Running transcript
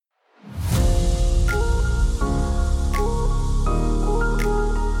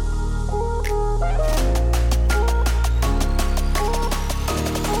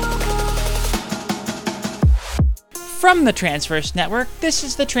From the Transverse Network, this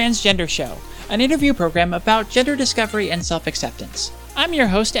is The Transgender Show, an interview program about gender discovery and self-acceptance. I'm your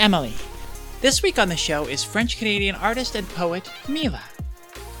host, Emily. This week on the show is French-Canadian artist and poet, Mila.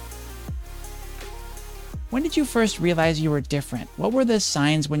 When did you first realize you were different? What were the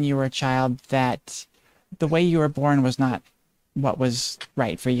signs when you were a child that the way you were born was not what was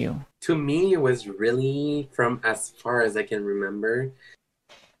right for you? To me, it was really, from as far as I can remember,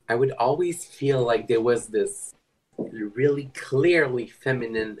 I would always feel like there was this really clearly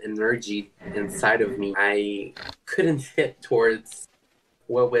feminine energy inside of me. I couldn't fit towards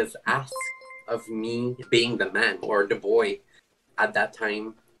what was asked of me being the man or the boy at that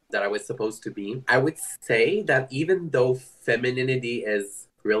time that I was supposed to be. I would say that even though femininity is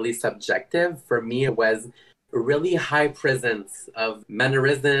really subjective, for me it was a really high presence of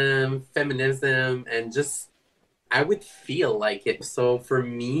mannerism, feminism, and just I would feel like it. So for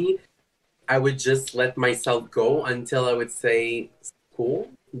me, I would just let myself go until I would say school.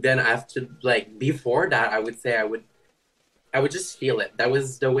 Then after, like before that, I would say I would just feel it. That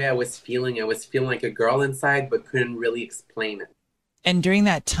was the way I was feeling. I was feeling like a girl inside, but couldn't really explain it. And during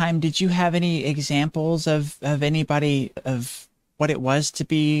that time, did you have any examples of anybody, of what it was to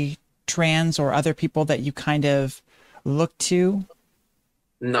be trans, or other people that you kind of looked to?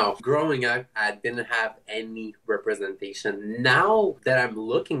 No, growing up, I didn't have any representation. Now that I'm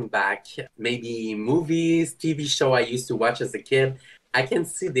looking back, maybe movies, TV show I used to watch as a kid, I can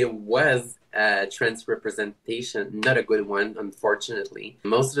see there was a trans representation, not a good one, unfortunately.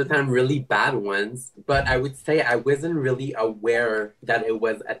 Most of the time, really bad ones. But I would say I wasn't really aware that it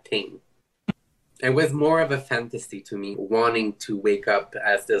was a thing. It was more of a fantasy to me, wanting to wake up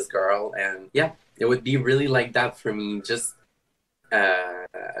as this girl. And yeah, it would be really like that for me. Just a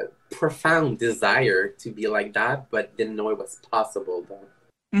profound desire to be like that, but didn't know it was possible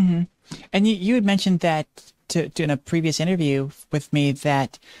though. Mm-hmm. And you had mentioned that in a previous interview with me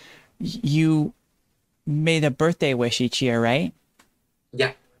that you made a birthday wish each year, right?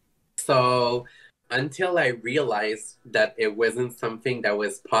 Yeah. So until I realized that it wasn't something that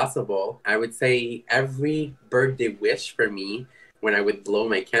was possible, I would say every birthday wish for me, when I would blow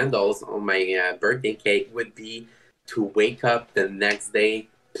my candles on my birthday cake, would be to wake up the next day,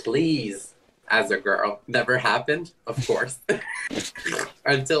 please, as a girl. Never happened, of course.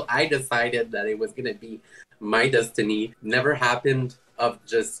 Until I decided that it was going to be my destiny. Never happened, of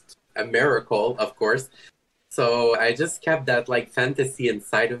just a miracle, of course. So I just kept that like fantasy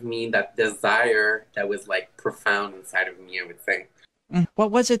inside of me, that desire that was like profound inside of me, I would say.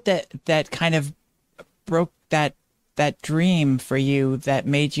 What was it that kind of broke that dream for you, that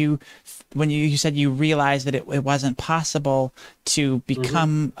made you, when you said you realized that it wasn't possible to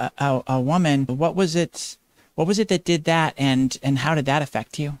become a woman? What was it that did that, and how did that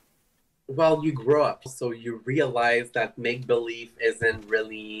affect you? Well, you grow up, so you realize that make-believe isn't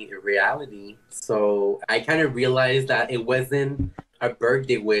really reality. So I kind of realized that it wasn't a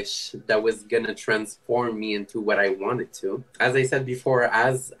birthday wish that was going to transform me into what I wanted to. As I said before,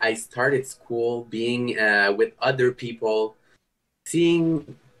 as I started school, being with other people,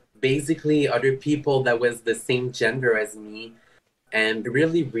 seeing basically other people that was the same gender as me, and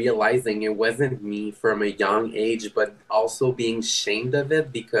really realizing it wasn't me from a young age, but also being ashamed of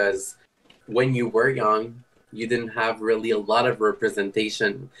it, because when you were young, you didn't have really a lot of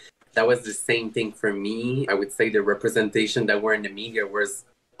representation. That was the same thing for me. I would say the representation that were in the media was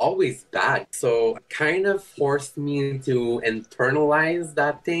always bad. So kind of forced me to internalize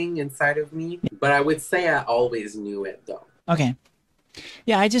that thing inside of me. But I would say I always knew it though. Okay.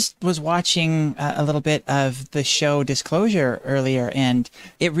 Yeah, I just was watching a little bit of the show Disclosure earlier, and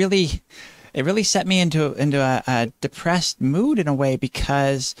it really set me into a depressed mood in a way,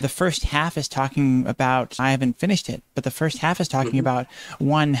 because the first half is talking about, I haven't finished it, but the first half is talking about,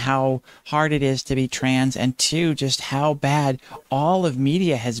 one, how hard it is to be trans, and two, just how bad all of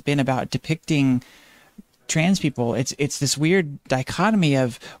media has been about depicting trans people. It's this weird dichotomy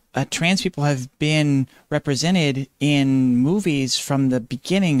of trans people have been represented in movies from the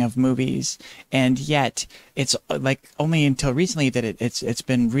beginning of movies, and yet it's like only until recently that it's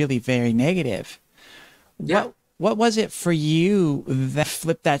been really very negative. Yeah. What was it for you that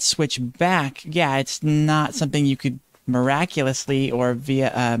flipped that switch back? Yeah, it's not something you could miraculously or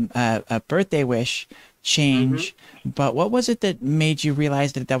via a birthday wish change, but what was it that made you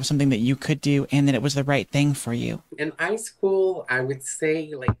realize that that was something that you could do and that it was the right thing for you? In high school, I would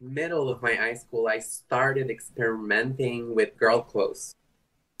say like middle of my high school, I started experimenting with girl clothes.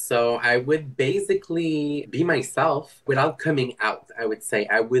 So I would basically be myself without coming out, I would say.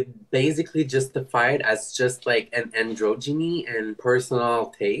 I would basically justify it as just like an androgyny and personal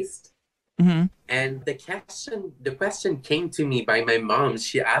taste. Hmm. And the question came to me by my mom.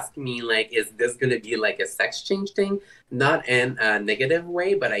 She asked me like, "Is this gonna be like a sex change thing?" Not in a negative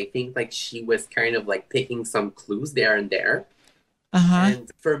way, but I think like she was kind of like picking some clues there and there. Uh-huh.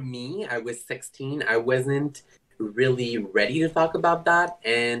 And for me, I was 16. I wasn't really ready to talk about that,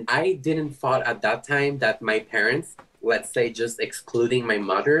 and I didn't thought at that time that my parents, let's say just excluding my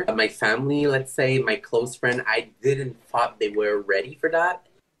mother, my family, let's say my close friend, I didn't thought they were ready for that.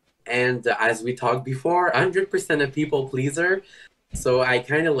 And as we talked before, 100% a people pleaser. So I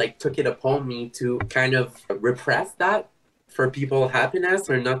kind of like took it upon me to kind of repress that for people happiness,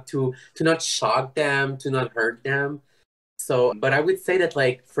 or not to not shock them, to not hurt them. So, but I would say that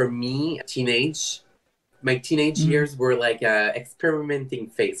like for me, my teenage Hmm. years were like a experimenting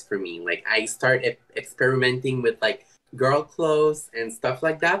phase for me. Like I started experimenting with like girl clothes and stuff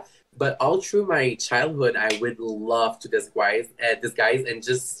like that. But all through my childhood, I would love to disguise and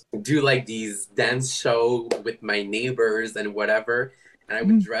just do like these dance show with my neighbors and whatever. And I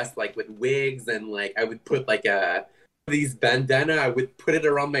would dress like with wigs, and like I would put like a these bandana. I would put it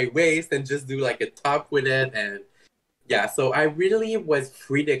around my waist and just do like a top with it. And yeah, so I really was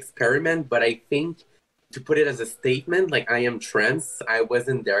free to experiment, but I think to put it as a statement, like I am trans, I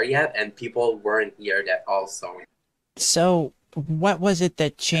wasn't there yet, and people weren't here yet also. So, what was it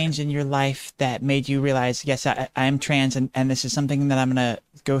that changed in your life that made you realize, yes, I'm trans and this is something that I'm going to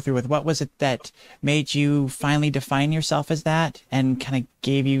go through with? What was it that made you finally define yourself as that and kind of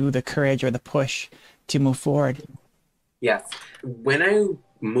gave you the courage or the push to move forward? Yes. When I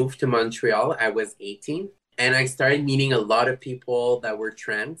moved to Montreal, I was 18, and I started meeting a lot of people that were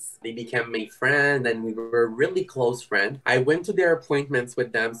trans. They became my friend, and we were really close friends. I went to their appointments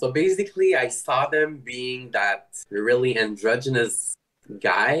with them. So basically, I saw them being that really androgynous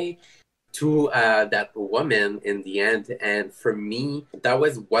guy to that woman in the end. And for me, that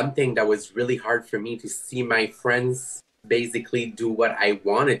was one thing that was really hard for me, to see my friends basically do what I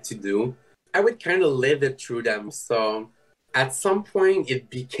wanted to do. I would kind of live it through them. So at some point, it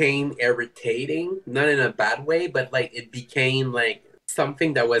became irritating, not in a bad way, but like it became like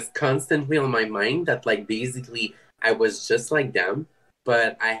something that was constantly on my mind, that like basically I was just like them,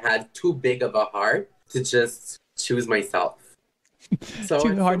 but I had too big of a heart to just choose myself. So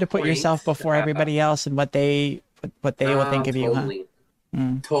Too at hard some to put point, yourself before everybody else and what they will think of you, huh?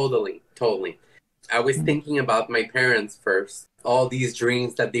 totally, Mm. totally. I was Mm. thinking about my parents first, all these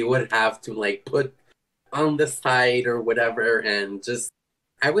dreams that they would have to like put on the side or whatever, and just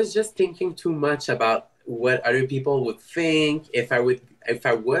I was just thinking too much about what other people would think, if I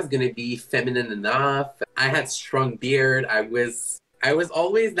was gonna be feminine enough. I had strong beard. I was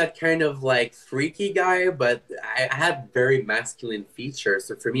always that kind of like freaky guy, but I had very masculine features.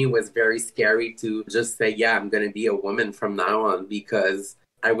 So for me, it was very scary to just say, yeah, I'm gonna be a woman from now on, because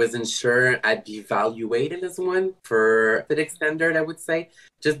I wasn't sure I'd be evaluated as one for aesthetic standard, I would say.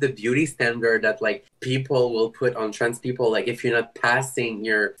 Just the beauty standard that like people will put on trans people. Like if you're not passing,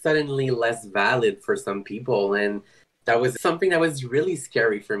 you're suddenly less valid for some people. And that was something that was really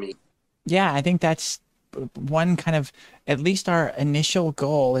scary for me. Yeah, I think that's one kind of, at least our initial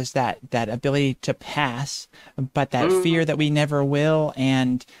goal is that ability to pass, but that fear that we never will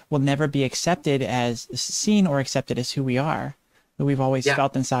and will never be accepted as seen or accepted as who we are, who we've always Yeah,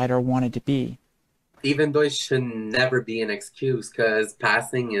 felt inside or wanted to be. even though it should never be an excuse, because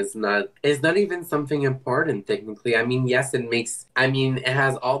passing is not even something important technically. I mean, yes, it makes, I mean, it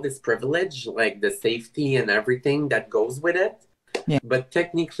has all this privilege, like the safety and everything that goes with it. Yeah. But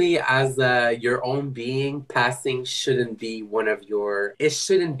technically, as your own being, passing shouldn't be one of your, it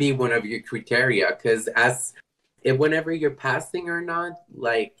shouldn't be one of your criteria, because as if whenever you're passing or not,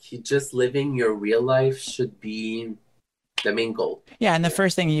 like just living your real life should be the main goal. Yeah, and the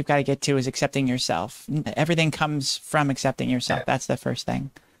first thing you've got to get to is accepting yourself. Everything comes from accepting yourself. That's the first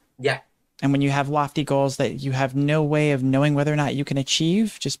thing. Yeah. And when you have lofty goals that you have no way of knowing whether or not you can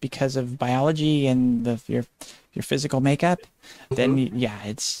achieve just because of biology and your physical makeup, then Mm-hmm. yeah,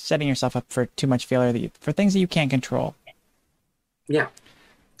 it's setting yourself up for too much failure for things that you can't control. Yeah.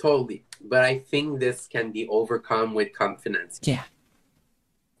 Totally. But I think this can be overcome with confidence. Yeah.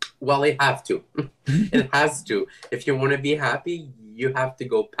 Well, it have to. It has to. If you want to be happy, you have to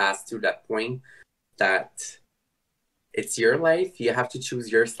go past to that point that it's your life. You have to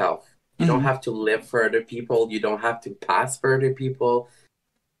choose yourself. You don't Hmm. have to live for other people. You don't have to pass for other people.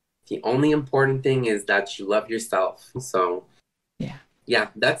 The only important thing is that you love yourself. So, Yeah. yeah,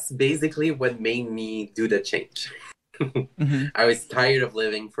 that's basically what made me do the change. Hmm. I was tired of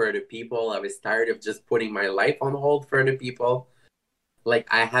living for other people. I was tired of just putting my life on hold for other people. Like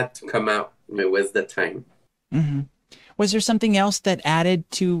I had to come out. It was the time. Hmm. Was there something else that added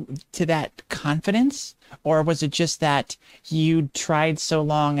to that confidence, or was it just that you tried so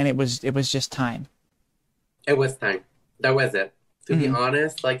long and it was just time? It was time. That was it. To be Hmm.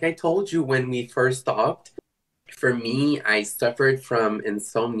 honest, like I told you when we first talked, for me, I suffered from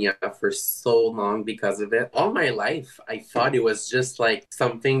insomnia for so long because of it. All my life, I thought it was just like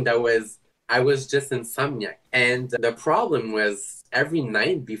something I was just insomniac. And the problem was every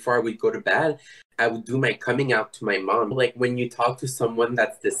night before I would go to bed, I would do my coming out to my mom. Like when you talk to someone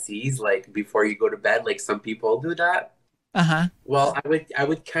that's deceased, like before you go to bed, like some people do that. Uh-huh. Well, I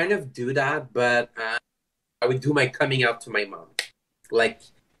would kind of do that, but I would do my coming out to my mom. Like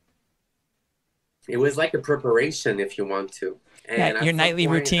it was like a preparation, if you want to. Yeah, And your at some nightly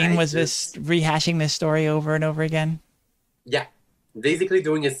point, routine was this rehashing this story over and over again? yeah, basically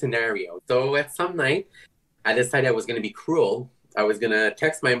doing a scenario. So at some night, I decided I was going to be cruel. I was going to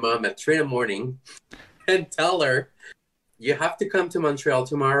text my mom at 3 in the morning and tell her, you have to come to Montreal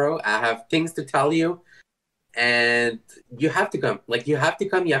tomorrow. I have things to tell you. And you have to come. Like, you have to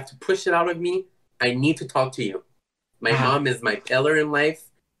come. You have to push it out of me. I need to talk to you. My Wow. mom is my pillar in life.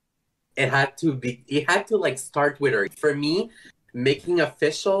 It had to like start with her. For me, making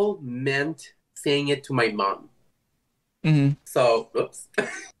official meant saying it to my mom. Hmm. So, oops.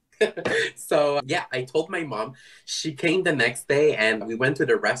 So, yeah, I told my mom. She came the next day and we went to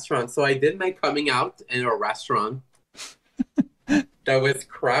the restaurant. So I did my coming out in a restaurant that was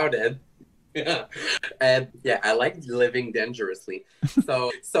crowded. Yeah. And yeah, I like living dangerously.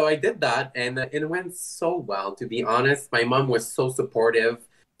 So I did that and it went so well, to be honest. My mom was so supportive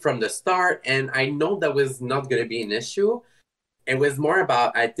from the start, and I know that was not going to be an issue. It was more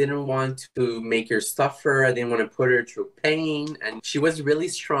about I didn't want to make her suffer. I didn't want to put her through pain, and she was really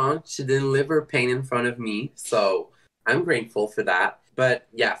strong. She didn't live her pain in front of me. So I'm grateful for that. But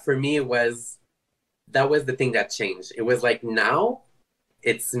yeah, for me that was the thing that changed. It was like now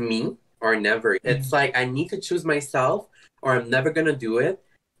it's me or never. It's like I need to choose myself or I'm never gonna do it.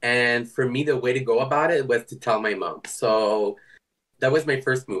 And for me, the way to go about it was to tell my mom. So that was my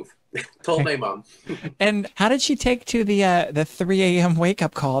first move. Told my mom. And how did she take to the 3 a.m. wake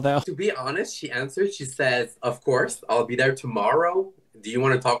up call though? To be honest, she answered. She says, "Of course, I'll be there tomorrow. Do you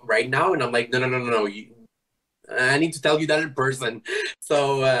want to talk right now?" And I'm like, "No, no, no, no, no. I need to tell you that in person."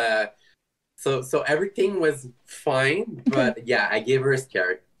 So, so everything was fine, but yeah, I gave her a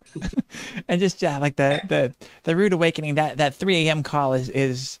scare. And just yeah, like the rude awakening, that 3 a.m. call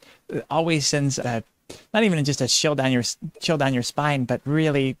is always sends not even just a chill down your spine, but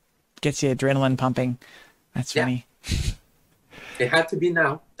really gets you adrenaline pumping. That's Yeah, funny. it had to be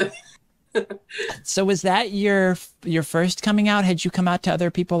now. So was that your first coming out? Had you come out to other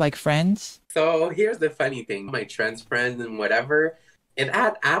people like friends? So here's the funny thing. My trans friends and whatever, it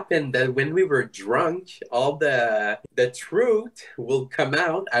had happened that when we were drunk, all the truth will come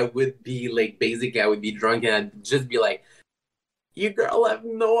out. I would be like, basically, I would be drunk and I'd just be like, you girl have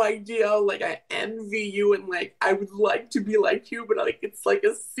no idea. Like, I envy you and like, I would like to be like you, but like, it's like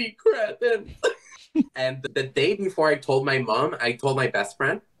a secret. And the day before I told my mom, I told my best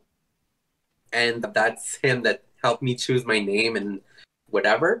friend. And that's him that helped me choose my name and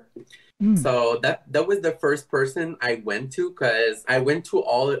whatever. Mm. So that was the first person I went to because I went to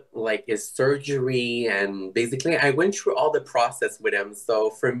all like his surgery and basically I went through all the process with him. So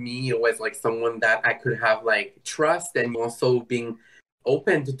for me, it was like someone that I could have like trust and also being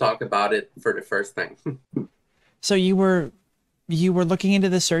open to talk about it for the first time. So you were looking into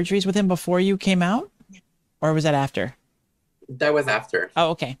the surgeries with him before you came out, or was that after? That was after.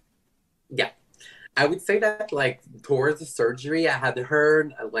 Oh, okay. Yeah. I would say that like towards the surgery, I had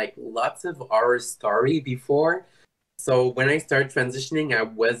heard like lots of horror story before. So when I started transitioning, I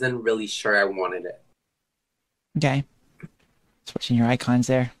wasn't really sure I wanted it. Okay. Switching your icons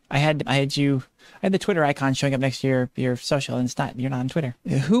there. I had the Twitter icon showing up next to your social, and you're not on Twitter.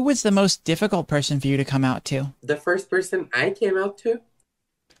 Who was the most difficult person for you to come out to? The first person I came out to,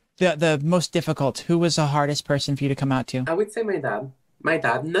 The most difficult. Who was the hardest person for you to come out to? I would say my dad. My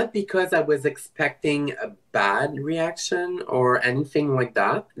dad, not because I was expecting a bad reaction or anything like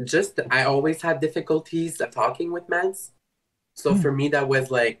that. Just I always had difficulties talking with meds. So Hmm. for me, that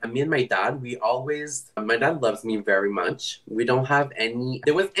was like me and my dad. My dad loves me very much. We don't have any.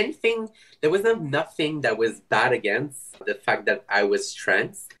 There was nothing that was bad against the fact that I was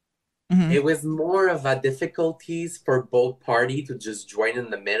trans. Hmm. It was more of a difficulties for both party to just join in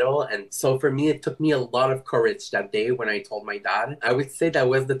the middle. And so for me, it took me a lot of courage that day when I told my dad. I would say that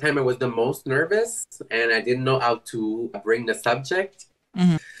was the time I was the most nervous and I didn't know how to bring the subject.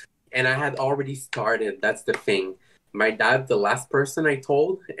 Hmm. And I had already started. That's the thing. My dad, the last person I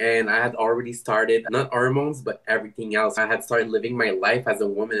told, and I had already started not hormones, but everything else. I had started living my life as a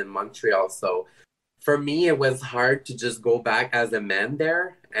woman in Montreal. So for me, it was hard to just go back as a man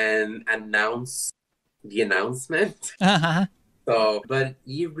there and announce the announcement. Uh-huh. So, but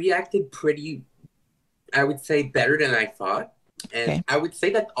he reacted pretty, I would say, better than I thought. And Okay. I would say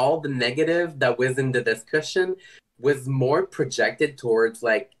that all the negative that was in the discussion was more projected towards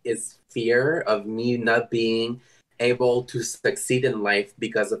like his fear of me not being able to succeed in life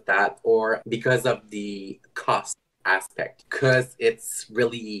because of that or because of the cost aspect because it's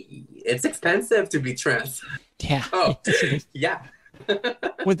expensive to be trans. Yeah. Oh Yes, it is. yeah.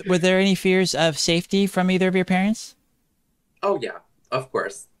 Were there any fears of safety from either of your parents? Oh yeah, of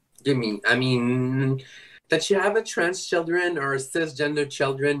course. I mean, that you have a trans children or cisgender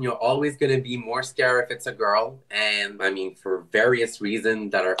children, you're always gonna be more scared if it's a girl, and I mean for various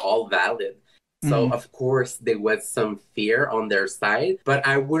reasons that are all valid. So Hmm. of course there was some fear on their side, but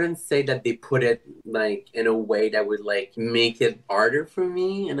I wouldn't say that they put it like in a way that would like make it harder for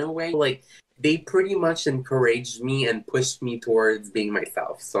me in a way. Like they pretty much encouraged me and pushed me towards being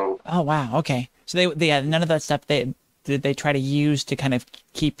myself. So Oh wow. Okay. So they had none of that stuff they try to use to kind of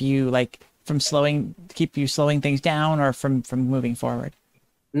keep you like from keep you slowing things down or from moving forward.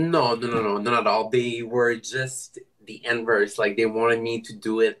 no, no, no, no, not at all. They were just the inverse. Like they wanted me to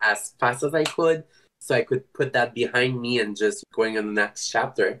do it as fast as I could, so I could put that behind me and just going on the next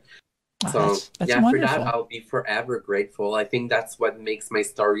chapter. Wow, So that's yeah, for that wonderful. I'll be forever grateful. I think that's what makes my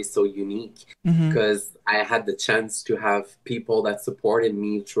story so unique Hmm. because I had the chance to have people that supported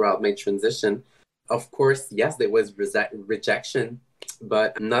me throughout my transition. Of course, yes, there was rejection,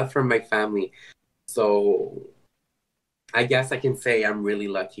 but not from my family. So I guess I can say I'm really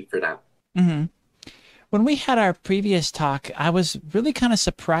lucky for that. Hmm. When we had our previous talk, I was really kind of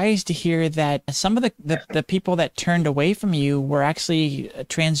surprised to hear that some of the people that turned away from you were actually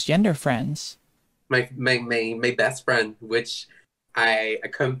transgender friends. My best friend, which I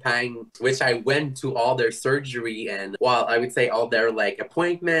accompanied, which I went to all their surgery and while I would say all their like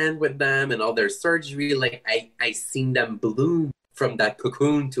appointment with them and all their surgery, like I seen them bloom from that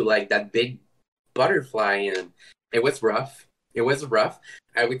cocoon to like that big butterfly and it was rough. It was rough.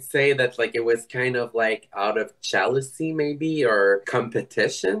 I would say that like it was kind of like out of jealousy maybe or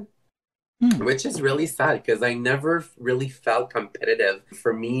competition, Hmm. which is really sad because I never really felt competitive.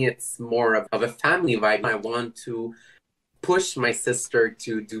 For me, it's more of a family vibe. I want to push my sister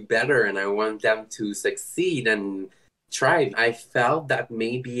to do better and I want them to succeed and thrive. I felt that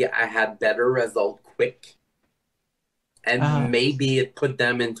maybe I had better result quick and Ah. maybe it put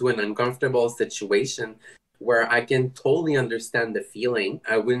them into an uncomfortable situation where I can totally understand the feeling.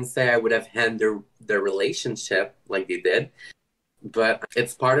 I wouldn't say I would have handled the relationship like they did, but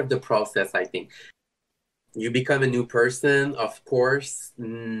it's part of the process, I think. You become a new person, of course,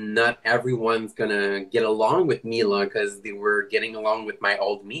 not everyone's gonna get along with Mila because they were getting along with my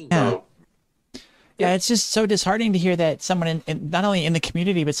old me. Yeah. So, Yeah, yeah, it's just so disheartening to hear that someone not only in the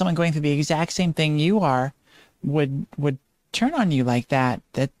community, but someone going through the exact same thing you are would turn on you like that.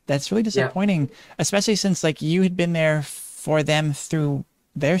 That's really yeah, disappointing, especially since like you had been there for them through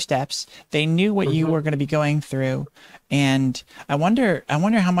their steps. They knew what you hmm were going to be going through, and I wonder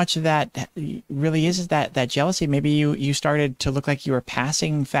how much of that really is that jealousy. Maybe you started to look like you were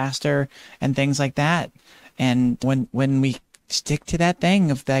passing faster and things like that. And when we stick to that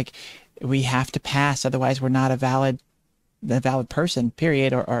thing of like we have to pass, otherwise we're not a valid person,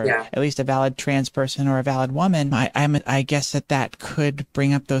 period, or yeah, at least a valid trans person or a valid woman. I guess that could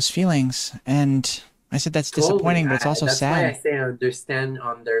bring up those feelings, and I said that's totally. disappointing, but it's also That's why I sad. say I understand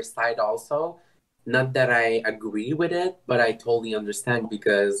on their side also. Not that I agree with it, but I totally understand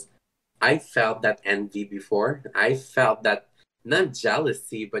because I felt that envy before. I felt that not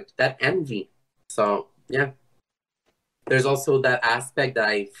jealousy, but that envy. So, yeah. There's also that aspect that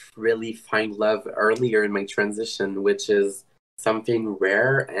I really find love earlier in my transition, which is something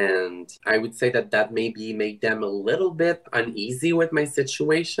rare. And I would say that that maybe made them a little bit uneasy with my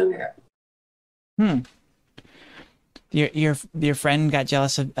situation. Hmm. Your friend got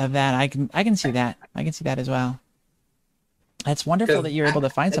jealous of that. I can see that. I can see that as well. It's wonderful Because that you're able to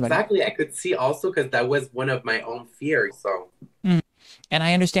find somebody. exactly, I could see also because that was one of my own fears. So, Hmm. And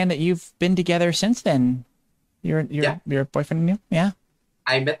I understand that you've been together since then. Your yeah, your your boyfriend and you? Yeah.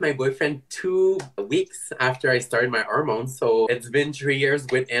 I met my boyfriend 2 weeks after I started my hormones. So it's been 3 years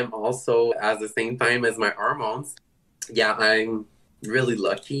with him also at the same time as my hormones. Yeah, I'm really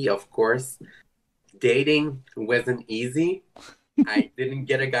lucky, of course. Dating wasn't easy. I didn't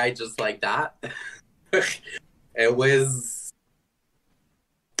get a guy just like that. It was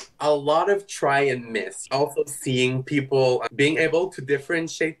A lot of try and miss. Also seeing people, being able to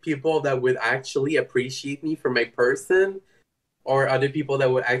differentiate people that would actually appreciate me for my person, or other people that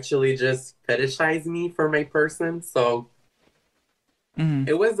would actually just fetishize me for my person. So Hmm.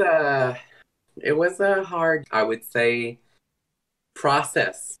 it was a hard, I would say,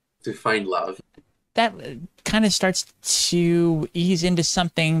 process to find love. That kind of starts to ease into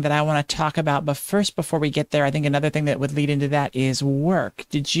something that I want to talk about. But first, before we get there, I think another thing that would lead into that is work.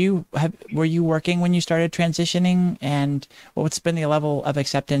 Were you working when you started transitioning? And what's been the level of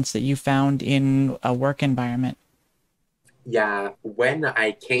acceptance that you found in a work environment? Yeah, when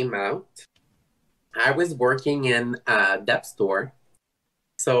I came out, I was working in a dep store.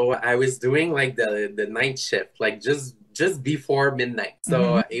 So I was doing like the night shift, like just before midnight. Hmm.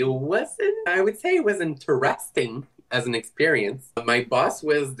 So it wasn't, I would say it was interesting as an experience. My boss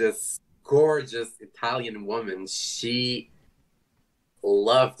was this gorgeous Italian woman. She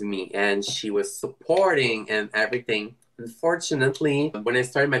loved me and she was supporting and everything. Unfortunately, when I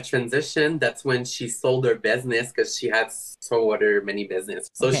started my transition, that's when she sold her business because she had so other many business.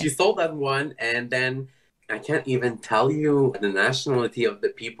 So Okay. she sold that one, and then I can't even tell you the nationality of the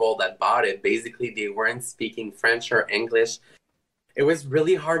people that bought it. Basically, they weren't speaking French or English. It was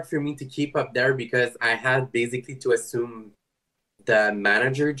really hard for me to keep up there because I had basically to assume the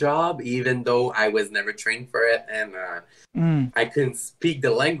manager job, even though I was never trained for it, and Mm, I couldn't speak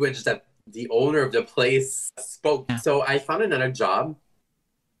the language that the owner of the place spoke. yeah. So I found another job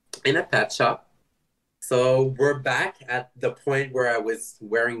in a pet shop. So we're back at the point where I was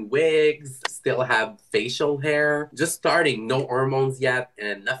wearing wigs, still have facial hair, just starting, no hormones yet,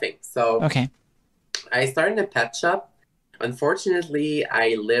 and nothing. So Okay. I started in a pet shop. Unfortunately,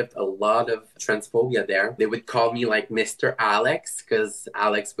 I lived a lot of transphobia there. They would call me like Mr. Alex because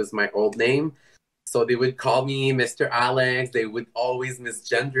Alex was my old name. So they would call me Mr. Alex. They would always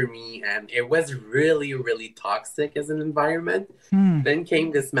misgender me. And it was really, really toxic as an environment. Mm, Then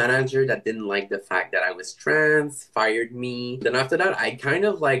came this manager that didn't like the fact that I was trans, fired me. Then after that, I kind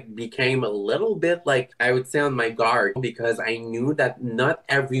of like became a little bit like, I would say, on my guard because I knew that not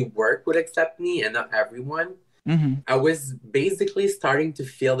every work would accept me and not everyone. hmm. I was basically starting to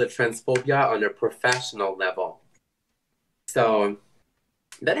feel the transphobia on a professional level. So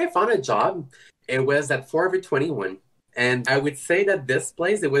then I found a job. It was at Forever 21. And I would say that this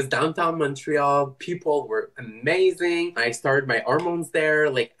place, it was downtown Montreal. People were amazing. I started my hormones there.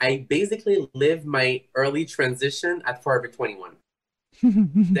 Like, I basically lived my early transition at Forever 21.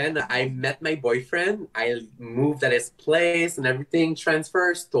 Then I met my boyfriend. I moved at his place and everything,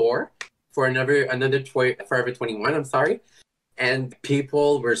 transfer store for Forever 21, I'm sorry. And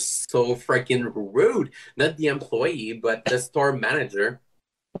people were so freaking rude. Not the employee, but the store manager.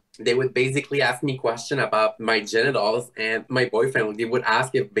 They would basically ask me question about my genitals, and my boyfriend, they would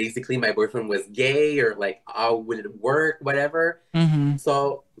ask if basically my boyfriend was gay or like how would it work, whatever. Hmm.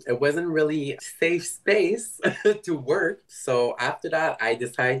 So it wasn't really a safe space to work. So after that, I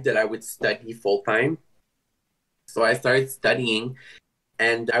decided that I would study full time. So I started studying,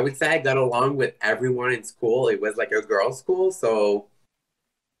 and I would say I got along with everyone in school. It was like a girls' school, so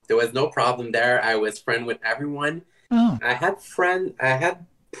there was no problem there. I was friend with everyone. Oh. I had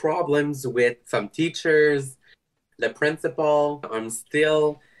problems with some teachers, the principal. I'm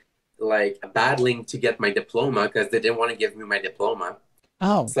still like battling to get my diploma because they didn't want to give me my diploma.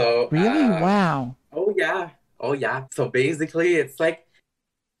 Oh. So, Really? Wow. oh yeah, oh yeah. So basically, it's like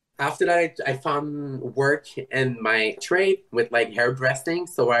after that, I found work in my trade with like hairdressing.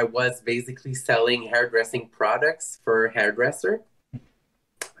 So I was basically selling hairdressing products for hairdresser.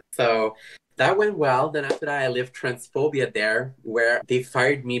 So that went well. Then after that, I lived transphobia there, where they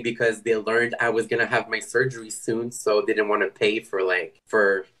fired me because they learned I was gonna have my surgery soon, so they didn't want to pay for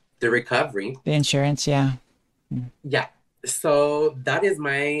the recovery. The insurance, yeah. Yeah. So that is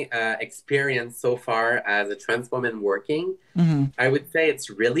my experience so far as a trans woman working. Hmm. I would say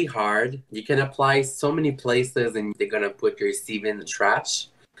it's really hard. You can apply so many places, and they're gonna put your CV in the trash.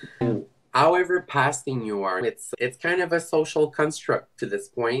 However passing you are, it's kind of a social construct to this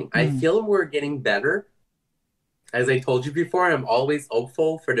point. I Mm. feel we're getting better. As I told you before, I'm always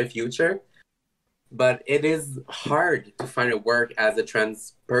hopeful for the future, but it is hard to find a work as a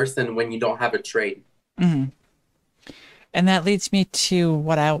trans person when you don't have a trade. Hmm. And that leads me to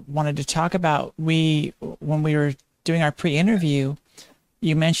what I wanted to talk about. When we were doing our pre-interview,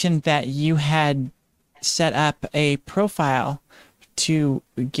 you mentioned that you had set up a profile to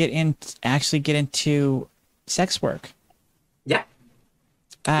actually get into sex work. Yeah,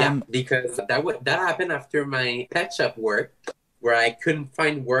 yeah, Um, because that happened after my pet shop work, where I couldn't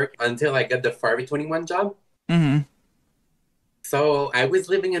find work until I got the Forever 21 job. mhm. So I was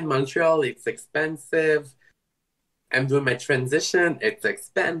living in Montreal. It's expensive. I'm doing my transition. It's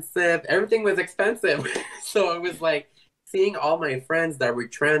expensive. Everything was expensive. So I was like seeing all my friends that were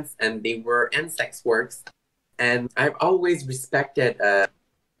trans and they were in sex works. And I've always respected a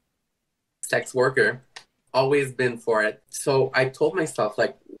sex worker, always been for it. So I told myself,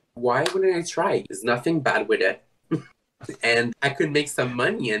 like, why wouldn't I try? There's nothing bad with it. And I could make some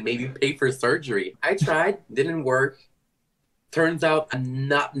money and maybe pay for surgery. I tried, didn't work. Turns out I'm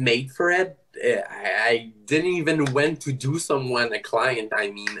not made for it. I didn't even went to do someone a client.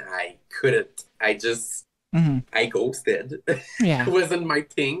 I mean, I couldn't. I ghosted. It Yeah. wasn't my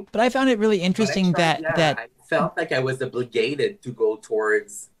thing. But I found it really But I interesting tried, that yeah. I felt like I was obligated to go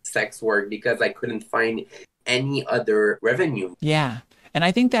towards sex work because I couldn't find any other revenue. yeah. And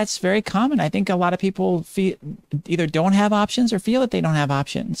I think that's very common. I think a lot of people either don't have options or feel that they don't have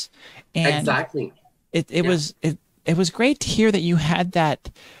options. And Exactly. it Yeah. was it was great to hear that you had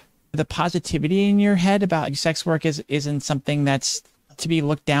that the positivity in your head about sex work isn't something that's to be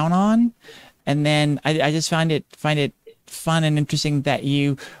looked down on. And then I just find it fun and interesting that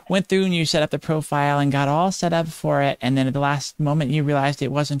you went through and you set up the profile and got all set up for it, and then at the last moment you realized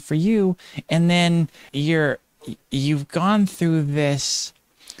it wasn't for you, and then you've gone through this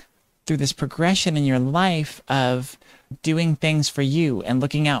progression in your life of doing things for you and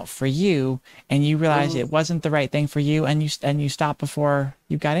looking out for you, and you realize it wasn't the right thing for you, and you stopped before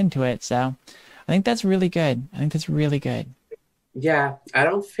you got into it. So I think that's really good. I think that's really good. Yeah, I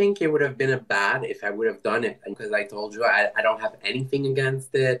don't think it would have been a bad if I would have done it because I told you I don't have anything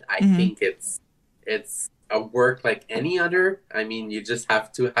against it. I Hmm. think it's a work like any other. I mean, you just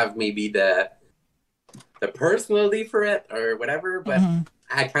have to have maybe the personality for it or whatever. But Hmm.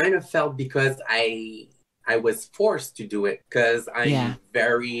 I kind of felt because I was forced to do it because Yeah.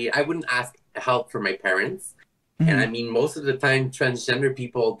 I wouldn't ask help from my parents. And Hmm. I mean, most of the time, transgender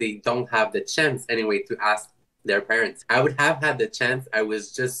people, they don't have the chance anyway to ask their parents. I would have had the chance.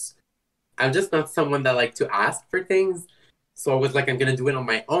 I'm just not someone that like to ask for things. So I was like, I'm gonna do it on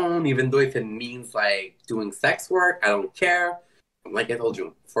my own, even though if it means like doing sex work, I don't care. Like I told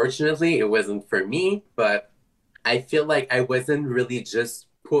you, fortunately, it wasn't for me, but I feel like I wasn't really just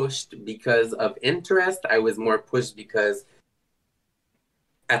pushed because of interest. I was more pushed because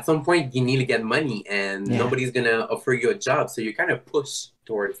at some point you need to get money and Yeah. nobody's gonna offer you a job. So you kind of push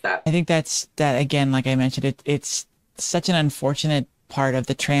towards that. I think that again, like I mentioned, it's such an unfortunate part of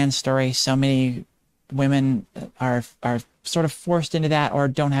the trans story. So many women are sort of forced into that or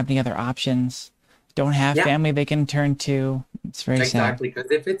don't have any other options, don't have Yeah, family they can turn to. It's very sad. exactly.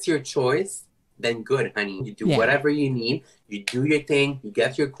 Because if it's your choice, then good, honey. You do Yeah. whatever you need. You do your thing. You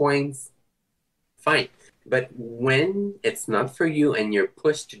get your coins. Fine. But when it's not for you and you're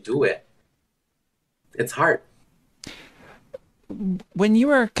pushed to do it, it's hard. When you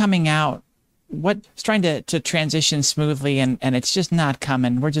were coming out, what's trying to transition smoothly and it's just not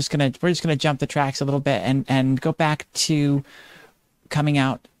coming. We're just gonna jump the tracks a little bit and go back to coming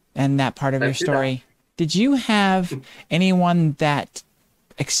out and that part of your Let's do that. story. Did you have anyone that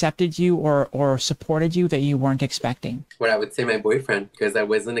accepted you or supported you that you weren't expecting? What I would say my boyfriend, because I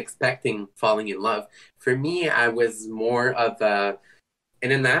wasn't expecting falling in love. For me, I was more of a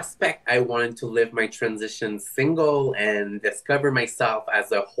in an aspect, I wanted to live my transition single and discover myself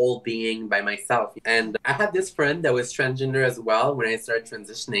as a whole being by myself. And I had this friend that was transgender as well when I started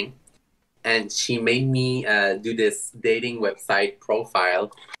transitioning. And she made me do this dating website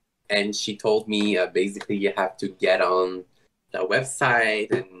profile. And she told me basically you have to get on the website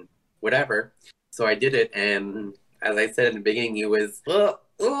and whatever. So I did it. And as I said in the beginning, it was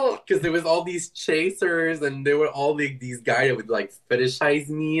because there was all these chasers and there were all these guys that would like fetishize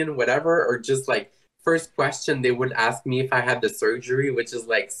me and whatever, or just like first question they would ask me if I had the surgery, which is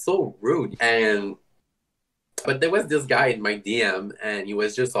like so rude. And but there was this guy in my DM and he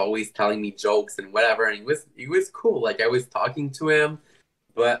was just always telling me jokes and whatever, and he was cool. Like I was talking to him,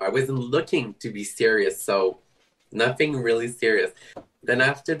 but I wasn't looking to be serious, so nothing really serious. Then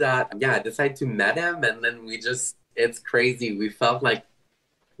after that, yeah, I decided to meet him and then we just it's crazy. We felt like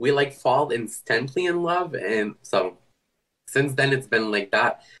we like fall instantly in love, and so since then it's been like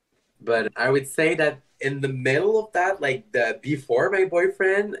that. But I would say that in the middle of that, like the before my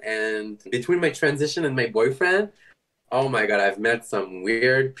boyfriend and between my transition and my boyfriend, oh my god, I've met some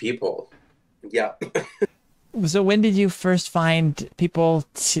weird people. Yeah. So when did you first find people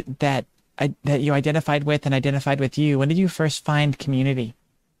that you identified with and identified with you? When did you first find community?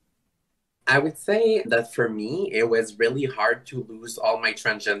 I would say that for me it was really hard to lose all my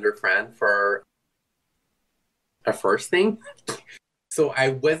transgender friends for a first thing. So I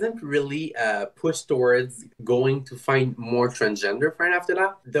wasn't really pushed towards going to find more transgender friend after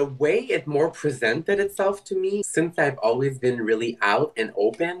that. The way it more presented itself to me, since I've always been really out and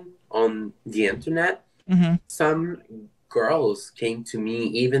open on the internet, Mm-hmm. some girls came to me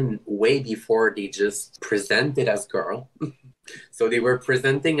even way before they just presented as girl. So they were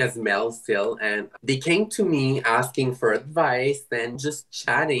presenting as male still, and they came to me asking for advice and just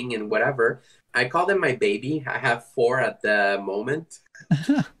chatting and whatever. I call them my baby. I have four at the moment.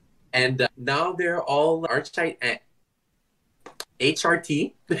 And now they're all HRT.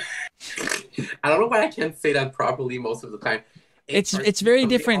 I don't know why I can't say that properly most of the time. It's HRT. very So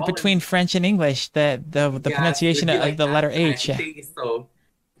they different all, between French and English, the yes, pronunciation it'd be of like the letter that. H. Yeah. So,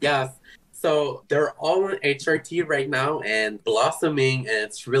 yes. So they're all on HRT right now and blossoming, and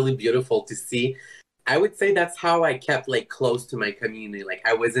it's really beautiful to see. I would say that's how I kept like close to my community. Like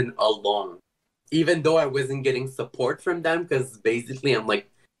I wasn't alone, even though I wasn't getting support from them because basically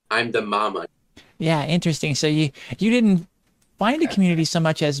I'm the mama. Yeah, interesting. So you didn't find a community so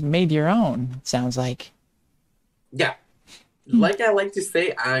much as made your own, it sounds like. Yeah, Hmm. like I like to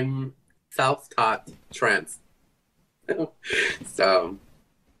say, I'm self-taught trans. So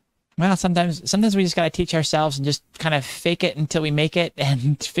Well, sometimes we just got to teach ourselves and just kind of fake it until we make it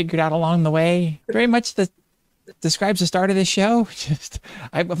and figure it out along the way. Very much the describes the start of this show. Just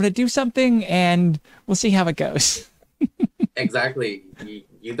I'm going to do something and we'll see how it goes. exactly,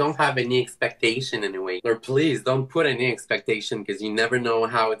 you don't have any expectation anyway, or please don't put any expectation because you never know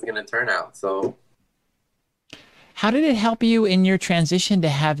how it's gonna turn out. So How did it help you in your transition to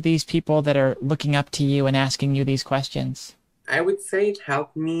have these people that are looking up to you and asking you these questions? I would say it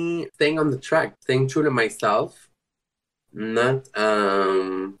helped me staying on the track, staying true to myself, not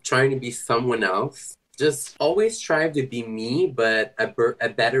trying to be someone else. Just always strive to be me, but a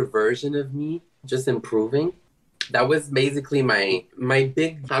better version of me, just improving. That was basically my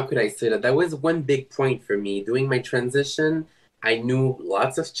big, how could I say that? That was one big point for me. Doing my transition, I knew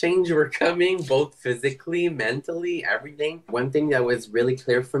lots of change were coming, both physically, mentally, everything. One thing that was really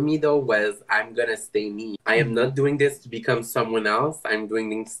clear for me though was I'm gonna stay me. I am not doing this to become someone else. I'm doing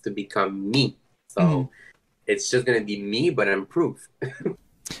things to become me. Mm-hmm. So it's just gonna be me, but improved.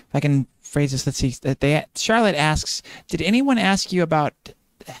 If I can phrase this, let's see. Charlotte asks, did anyone ask you about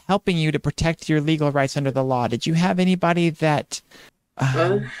helping you to protect your legal rights under the law? Did you have anybody that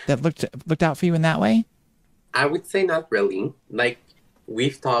Uh, that looked out for you in that way? I would say not really. Like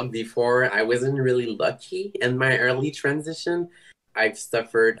we've talked before, I wasn't really lucky in my early transition. I've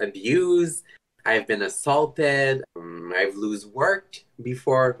suffered abuse. I've been assaulted. I've lose work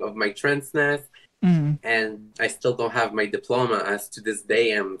before of my transness, Mm. and I still don't have my diploma. As to this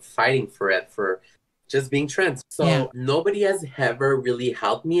day, I'm fighting for it for just being trans. Yeah. So nobody has ever really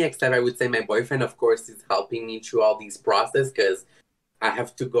helped me, except I would say my boyfriend, of course, is helping me through all these process because I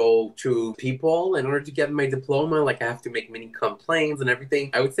have to go to people in order to get my diploma. Like I have to make many complaints and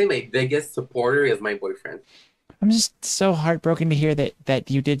everything. I would say my biggest supporter is my boyfriend. I'm just so heartbroken to hear that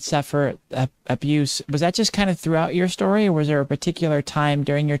you did suffer abuse. Was that just kind of throughout your story, or was there a particular time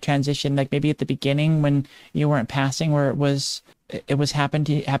during your transition, like maybe at the beginning when you weren't passing, where it was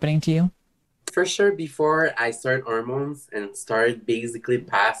happening to you? For sure, before I started hormones and started basically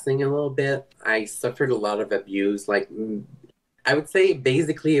passing a little bit, I suffered a lot of abuse. Like I would say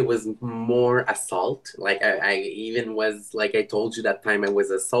basically it was more assault. Like I even was, like I told you that time I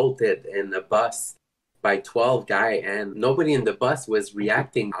was assaulted in a bus by 12 guy, and nobody in the bus was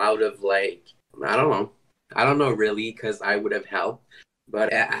reacting out of like, I don't know. I don't know really because I would have helped.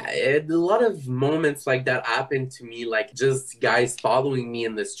 But a lot of moments like that happened to me, like just guys following me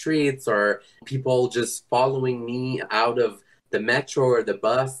in the streets or people just following me out of the metro or the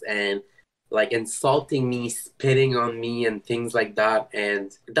bus and like insulting me, spitting on me, and things like that.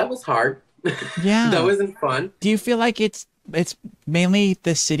 And that was hard. That Yeah. wasn't fun. Do you feel like it's mainly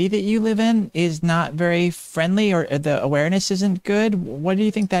the city that you live in is not very friendly, or the awareness isn't good? What do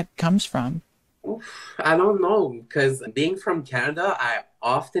you think that comes from? I don't know, because being from Canada, I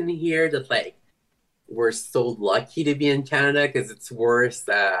often hear that like we're so lucky to be in Canada because it's worse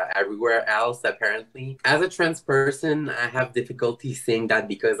everywhere else, apparently. As a trans person, I have difficulty saying that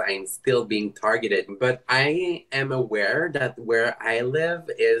because I'm still being targeted. But I am aware that where I live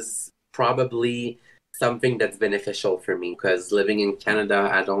is probably something that's beneficial for me because living in Canada,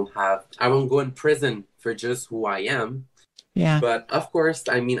 I won't go in prison for just who I am. Yeah. But of course,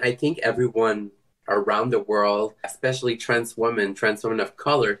 I mean, I think everyone around the world, especially trans women of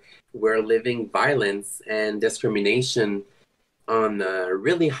color, we're living violence and discrimination on a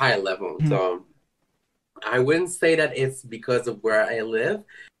really high level. Hmm. So I wouldn't say that it's because of where I live.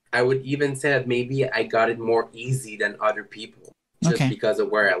 I would even say that maybe I got it more easy than other people. just Okay. because of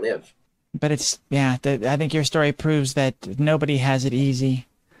where I live. But it's, yeah, I think your story proves that nobody has it easy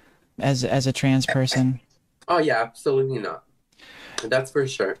as a trans person. Oh yeah, absolutely not. That's for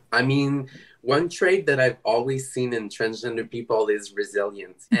sure. I mean, one trait that I've always seen in transgender people is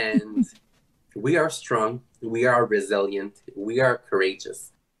resilience. And we are strong, we are resilient, we are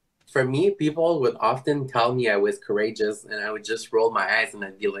courageous. For me, people would often tell me I was courageous, and I would just roll my eyes and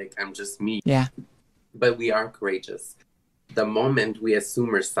I'd be like, I'm just me. Yeah. But we are courageous. The moment we assume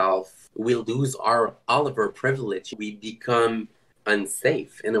ourselves, we lose all of our privilege. We become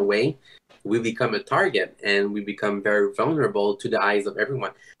unsafe in a way. We become a target and we become very vulnerable to the eyes of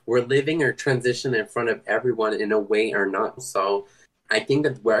everyone. We're living our transition in front of everyone in a way or not. So I think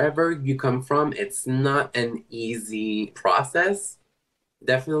that wherever you come from, it's not an easy process.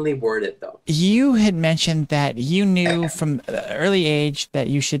 Definitely worth it though. You had mentioned that you knew from an early age that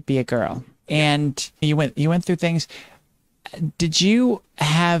you should be a girl, Yeah. and you went through things. Did you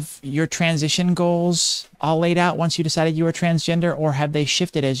have your transition goals all laid out once you decided you were transgender, or have they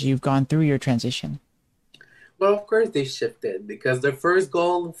shifted as you've gone through your transition? Well, of course they shifted because the first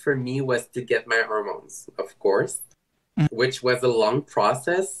goal for me was to get my hormones, of course, which was a long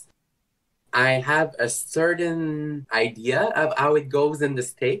process. I have a certain idea of how it goes in the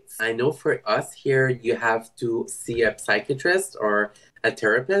States. I know for us here, you have to see a psychiatrist or a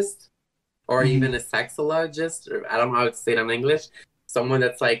therapist or Mm-hmm. even a sexologist, or I don't know how to say it in English. Someone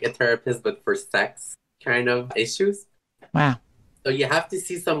that's like a therapist, but for sex kind of issues. Wow. So you have to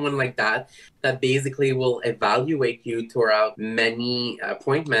see someone like that that basically will evaluate you throughout many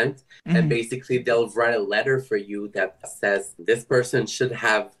appointments, and Mm-hmm. basically they'll write a letter for you that says this person should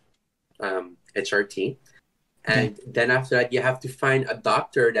have HRT. Okay. And then after that, you have to find a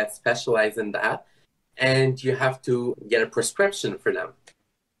doctor that specializes in that, and you have to get a prescription for them.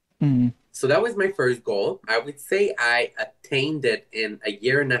 Mm-hmm. So that was my first goal. I would say I attained it in a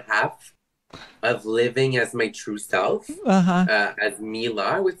year and a half of living as my true self, Uh-huh. as Mila.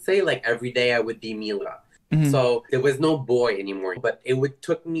 I would say like every day I would be Mila. Mm-hmm. So there was no boy anymore. But it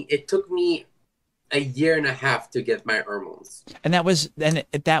took me a year and a half to get my hormones. And that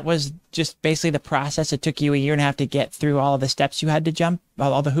was just basically the process. It took you a year and a half to get through all of the steps you had to jump,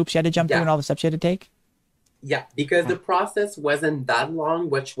 all the hoops you had to jump through, Yeah. and all the steps you had to take. Yeah, because the process wasn't that long.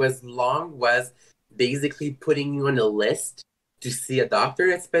 Which was long was basically putting you on a list to see a doctor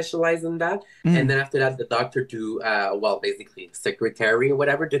that specializes in that. And then after that, the doctor to, well, basically secretary or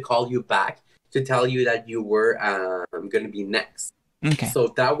whatever to call you back to tell you that you were going to be next. Okay.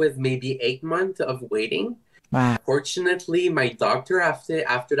 So that was maybe 8 months of waiting. Wow. Fortunately, my doctor after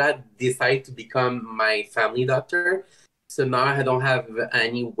that decided to become my family doctor. So now I don't have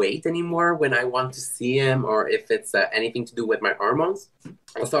any wait anymore when I want to see him, or if it's anything to do with my hormones.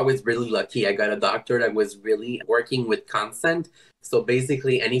 Also, I was really lucky. I got a doctor that was really working with consent. So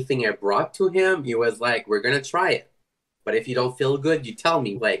basically, anything I brought to him, he was like, "We're gonna try it, but if you don't feel good, you tell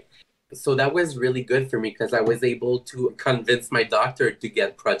me." Like, so that was really good for me because I was able to convince my doctor to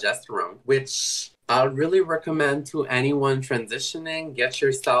get progesterone, which I'll really recommend to anyone transitioning. Get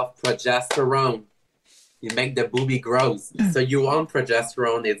yourself progesterone. You make the boobie grows. So you want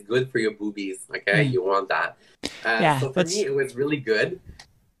progesterone. It's good for your boobies. Okay, you want that. Yeah. So for me, it was really good.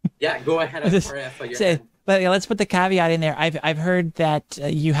 Yeah, go ahead. I'm sorry, I saw your hand. But yeah, let's put the caveat in there. I've heard that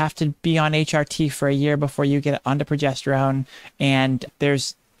you have to be on HRT for a year before you get onto progesterone, and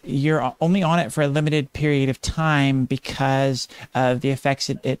you're only on it for a limited period of time because of the effects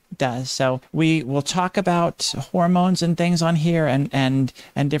it does. So we will talk about hormones and things on here and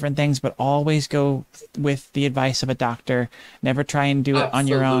different things, but always go with the advice of a doctor. Never try and do it on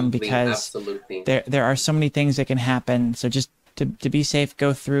your own, because there are so many things that can happen. So just to be safe,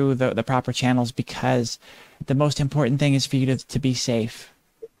 go through the proper channels, because the most important thing is for you to be safe.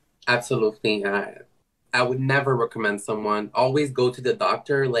 Absolutely. I would never recommend someone always go to the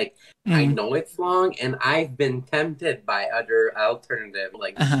doctor. Like, I know it's long, and I've been tempted by other alternative,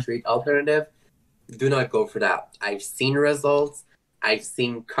 like the street alternative. Do not go for that. I've seen results. I've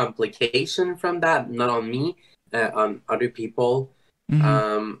seen complication from that, not on me, on other people.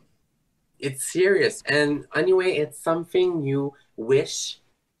 It's serious. And anyway, it's something you wish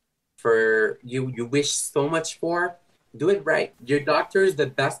for, you wish so much for. Do it right. Your doctor is the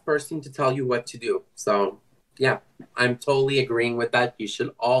best person to tell you what to do. So, yeah, I'm totally agreeing with that. You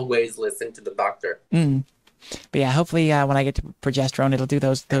should always listen to the doctor. But yeah, hopefully when I get to progesterone, it'll do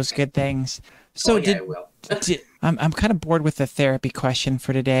those good things. So it will. I'm kind of bored with the therapy question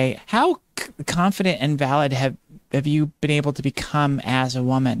for today. How confident and valid have you been able to become as a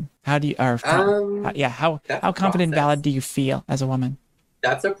woman? How do you, how confident and valid do you feel as a woman?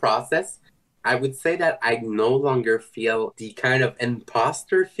 That's a process. I would say that I no longer feel the kind of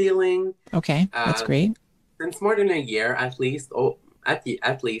imposter feeling. Okay, that's Uh, great. since more than a year at least,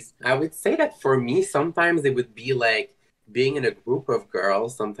 at least, I would say that for me, sometimes it would be like being in a group of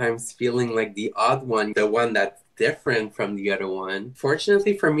girls, sometimes feeling like the odd one, the one that's different from the other one.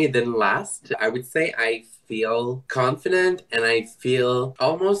 Fortunately for me, it didn't last. I would say I feel confident and I feel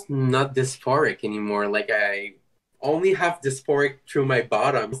almost not dysphoric anymore. Like I only have dysphoric through my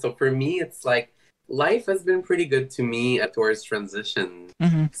bottom. So for me, it's like life has been pretty good to me towards transition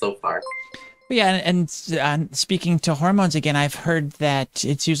Hmm. so far. Yeah, and speaking to hormones again, I've heard that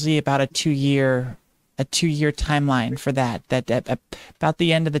it's usually about a 2 year timeline for that. That about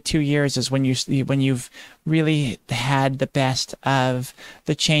the end of the 2 years is when when you've really had the best of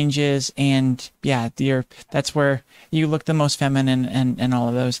the changes, and yeah, that's where you look the most feminine and all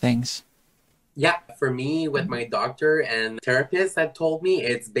of those things. Yeah, for me, with my doctor and therapist that told me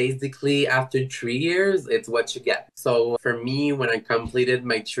it's basically after 3 years, it's what you get. So for me, when I completed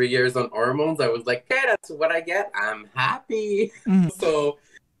my 3 years on hormones, I was like, okay, that's what I get. I'm happy. Mhm. So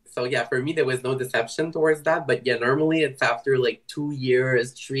so yeah, for me there was no deception towards that. But yeah, normally it's after like 2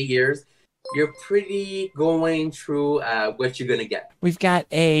 years, 3 years, you're pretty going through what you're gonna get. We've got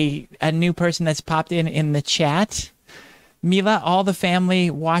a new person that's popped in the chat. Mila, all the family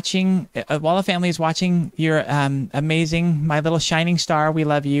is watching. You're amazing, my little shining star. We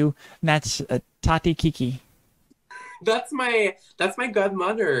love you. And that's Tati Kiki. That's my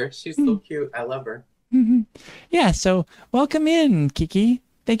godmother. She's so cute. I love her. Mhm. Yeah, so welcome in, Kiki.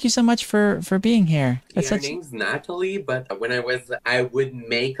 Thank you so much for being here. That's Yeah, her such. name's Natalie, but I would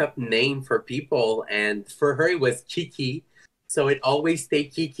make up name for people, and for her it was Kiki, so it always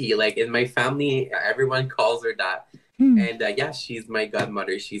stayed Kiki. Like in my family, everyone calls her that, Hmm. and yeah, she's my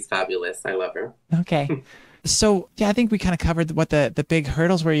godmother. She's fabulous. I love her. Okay. So yeah, I think we kind of covered what the big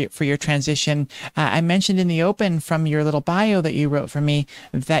hurdles were for your transition. I mentioned in the open from your little bio that you wrote for me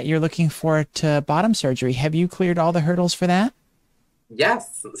that you're looking forward to bottom surgery. Have you cleared all the hurdles for that?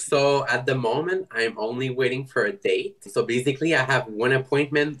 Yes. So at the moment, I'm only waiting for a date. So basically, I have one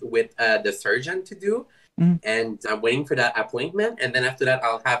appointment with the surgeon to do, Mm. and I'm waiting for that appointment. And then after that,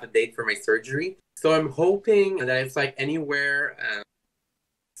 I'll have a date for my surgery. So I'm hoping that it's like anywhere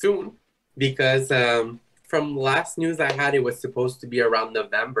soon, because from last news I had, it was supposed to be around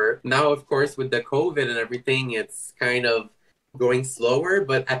November. Now, of course, with the COVID and everything, it's kind of going slower.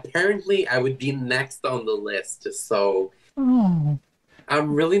 But apparently, I would be next on the list. So Oh.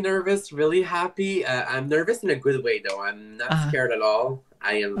 I'm really nervous, really happy. I'm nervous in a good way, though. I'm not Uh, scared at all.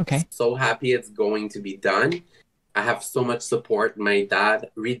 I am okay. so happy it's going to be done. I have so much support. My dad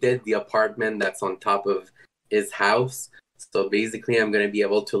redid the apartment that's on top of his house. So basically, I'm going to be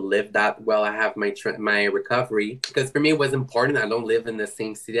able to live that while I have my recovery. Because for me, it was important. I don't live in the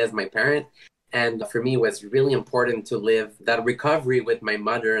same city as my parent. And for me, it was really important to live that recovery with my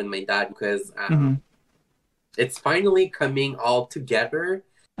mother and my dad because Hmm. it's finally coming all together.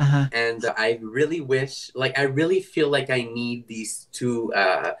 Uh-huh. And I really wish, like, I really feel like I need these two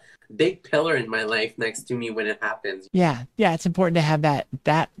big pillar in my life next to me when it happens. Yeah. Yeah, it's important to have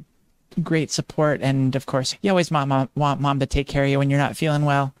that great support, and of course, you always want mom to take care of you when you're not feeling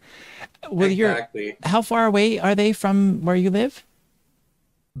well. Well, Exactly. how far away are they from where you live?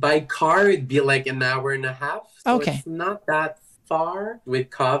 By car, it'd be like an hour and a half, so Okay. it's not that far. With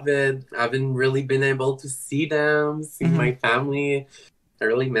COVID, I haven't really been able to see them, see Hmm. my family. I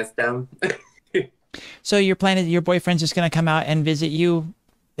really miss them. So your plan is your boyfriend's just going to come out and visit you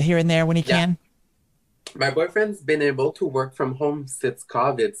here and there when he Yeah. can? My boyfriend's been able to work from home since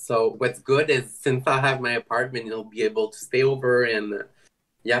COVID. So what's good is since I have my apartment, he'll be able to stay over and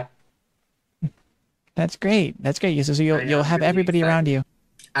yeah, That's great. That's great. So I you'll am have really everybody around excited.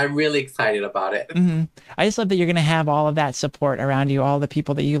 you. I'm really excited about it. Hmm. I just love that you're going to have all of that support around you. All the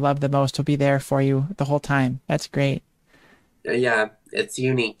people that you love the most will be there for you the whole time. That's great. Yeah, it's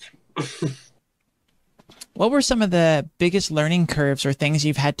unique. What were some of the biggest learning curves or things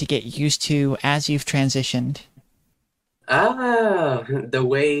you've had to get used to as you've transitioned? The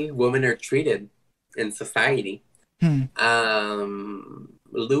way women are treated in society. Hmm.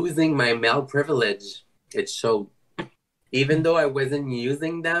 Losing my male privilege, it showed. Even though I wasn't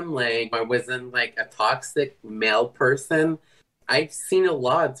using them, like I wasn't like a toxic male person, I've seen a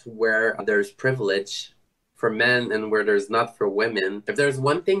lot where there's privilege for men and where there's not for women. If there's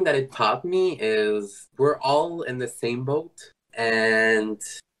one thing that it taught me is we're all in the same boat and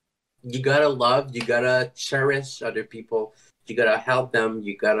you gotta love, you gotta cherish other people, you gotta help them,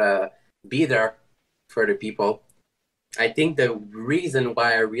 you gotta be there for other people. I think the reason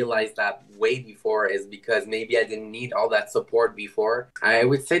why I realized that way before is because maybe I didn't need all that support before. I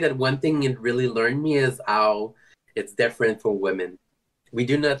would say that one thing it really learned me is how it's different for women. We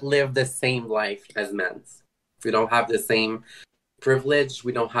do not live the same life as men. We don't have the same privilege.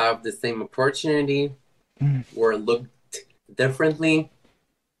 We don't have the same opportunity. Mm. We're looked differently.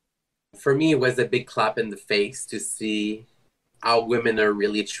 For me, it was a big clap in the face to see how women are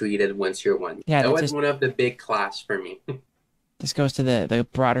really treated once you're one. Yeah, That that was just one of the big clash for me. this goes to the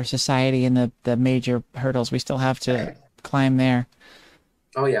broader society and the major hurdles we still have to climb there.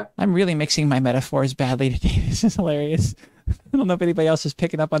 Oh, yeah. I'm really mixing my metaphors badly today. This is hilarious. I don't know if anybody else is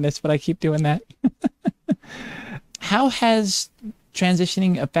picking up on this, but I keep doing that. How has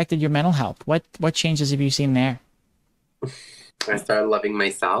transitioning affected your mental health? What changes have you seen there? I started loving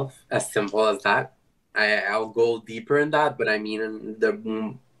myself, as simple as that. I'll go deeper in that, but I mean,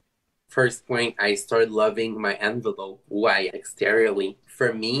 the first point, I started loving my envelope, who I exteriorly.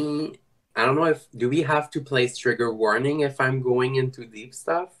 For me, I don't know if, do we have to place trigger warning if I'm going into deep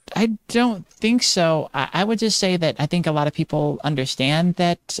stuff? I don't think so. I would just say that I think a lot of people understand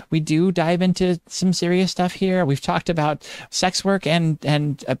that we do dive into some serious stuff here. We've talked about sex work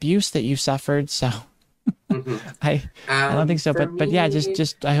and abuse that you suffered, so Mm-hmm. I don't think so. But yeah,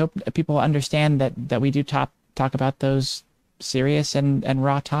 just I hope people understand that we do talk about those serious and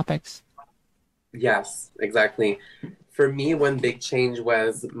raw topics. Yes, exactly. For me, one big change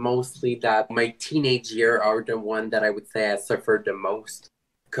was mostly that my teenage year are the one that I would say I suffered the most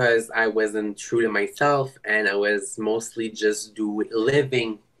because I wasn't true to myself and I was mostly just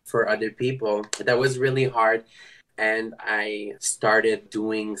living for other people. That was really hard. And I started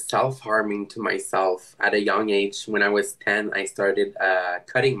doing self-harming to myself at a young age. When I was 10, I started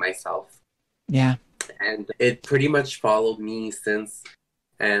cutting myself. Yeah. And it pretty much followed me since.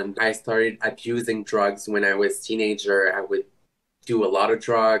 And I started abusing drugs when I was a teenager. I would do a lot of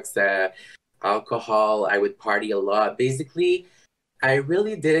drugs, alcohol. I would party a lot. Basically, I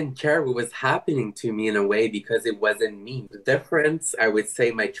really didn't care what was happening to me in a way because it wasn't me. The difference I would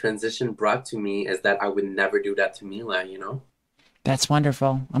say my transition brought to me is that I would never do that to Mila, you know? That's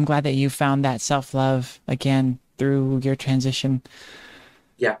wonderful. I'm glad that you found that self-love again through your transition.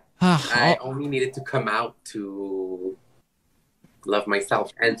 Yeah. Ah, I only needed to come out to love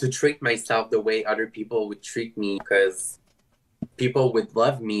myself and to treat myself the way other people would treat me because people would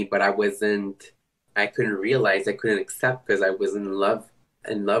love me, but I couldn't realize, I couldn't accept because I was in love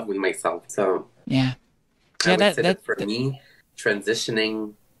with myself. So yeah. I Yeah, would say that for me,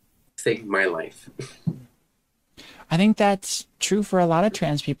 transitioning saved my life. I think that's true for a lot of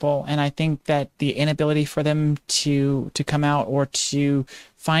trans people, and I think that the inability for them to come out or to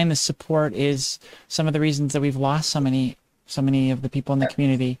find the support is some of the reasons that we've lost so many of the people in the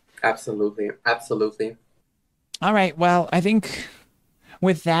community. Absolutely, absolutely. All right, well, I think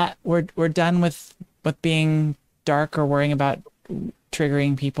with that we're done with being dark or worrying about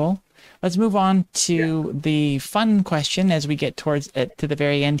triggering people. Let's move on to the fun question as we get towards it to the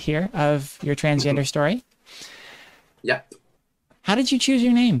very end here of your transgender story. Yep. How did you choose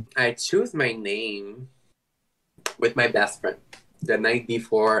your name? I chose my name with my best friend. The night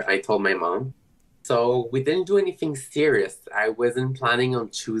before, I told my mom. So we didn't do anything serious. I wasn't planning on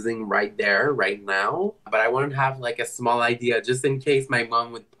choosing right there, right now. But I wanted to have like a small idea just in case my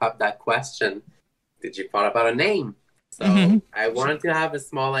mom would pop that question. Did you thought about a name? So I wanted to have a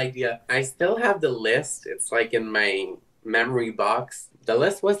small idea. I still have the list. It's like in my memory box. The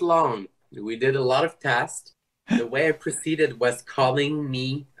list was long. We did a lot of tests. The way I proceeded was calling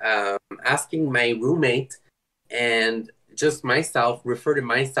me, asking my roommate, and just myself, refer to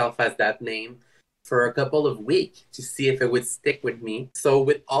myself as that name for a couple of weeks to see if it would stick with me. So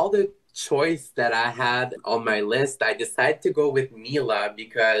with all the choice that I had on my list, I decided to go with Mila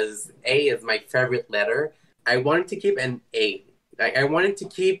because A is my favorite letter. I wanted to keep an A. Like I wanted to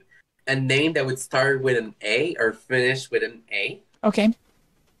keep a name that would start with an A or finish with an A. Okay.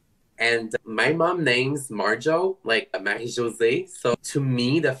 And my mom names Marjo, like Marie-José. So to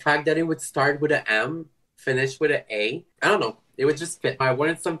me, the fact that it would start with an M, finish with an A, I don't know. It would just fit. I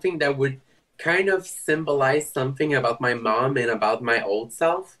wanted something that would kind of symbolize something about my mom and about my old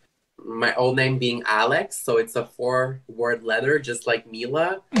self. My old name being Alex. So it's a 4-word letter, just like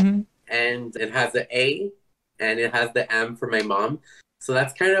Mila. Mm-hmm. And it has the A and it has the M for my mom. So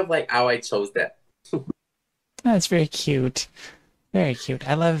that's kind of like how I chose that. That's very cute. Very cute.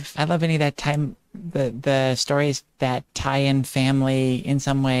 I love any of that time, the stories that tie in family in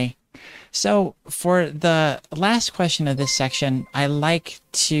some way. So for the last question of this section, I like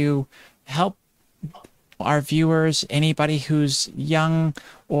to help our viewers, anybody who's young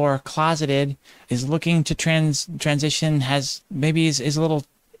or closeted, is looking to transition, is a little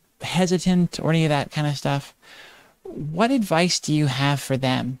hesitant or any of that kind of stuff, what advice do you have for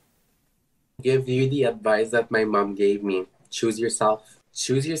them? Give you the advice that my mom gave me. Choose yourself.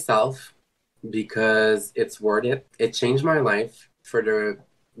 Choose yourself because it's worth it. It changed my life for the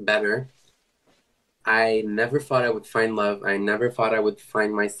better. I never thought I would find love. I never thought I would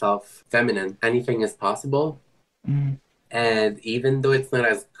find myself feminine. Anything is possible. Mm. And even though it's not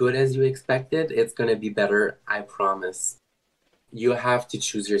as good as you expected, it's going to be better. I promise. You have to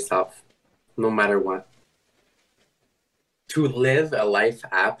choose yourself, no matter what. To live a life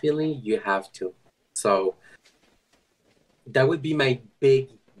happily, you have to. So that would be my big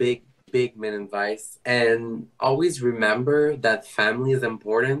main advice. And always remember that family is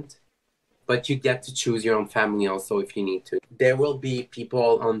important, but you get to choose your own family also if you need to. There will be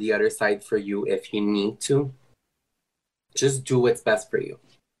people on the other side for you if you need to. Just do what's best for you.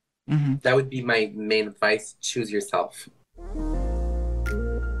 Mm-hmm. That would be my main advice. Choose yourself.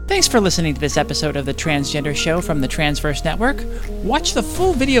 Thanks for listening to this episode of The Transgender Show from the Transverse Network. Watch the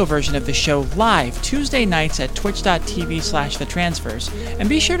full video version of the show live Tuesday nights at twitch.tv/thetransverse, and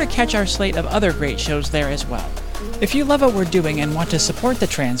be sure to catch our slate of other great shows there as well. If you love what we're doing and want to support The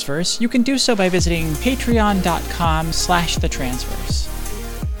Transverse, you can do so by visiting patreon.com/thetransverse.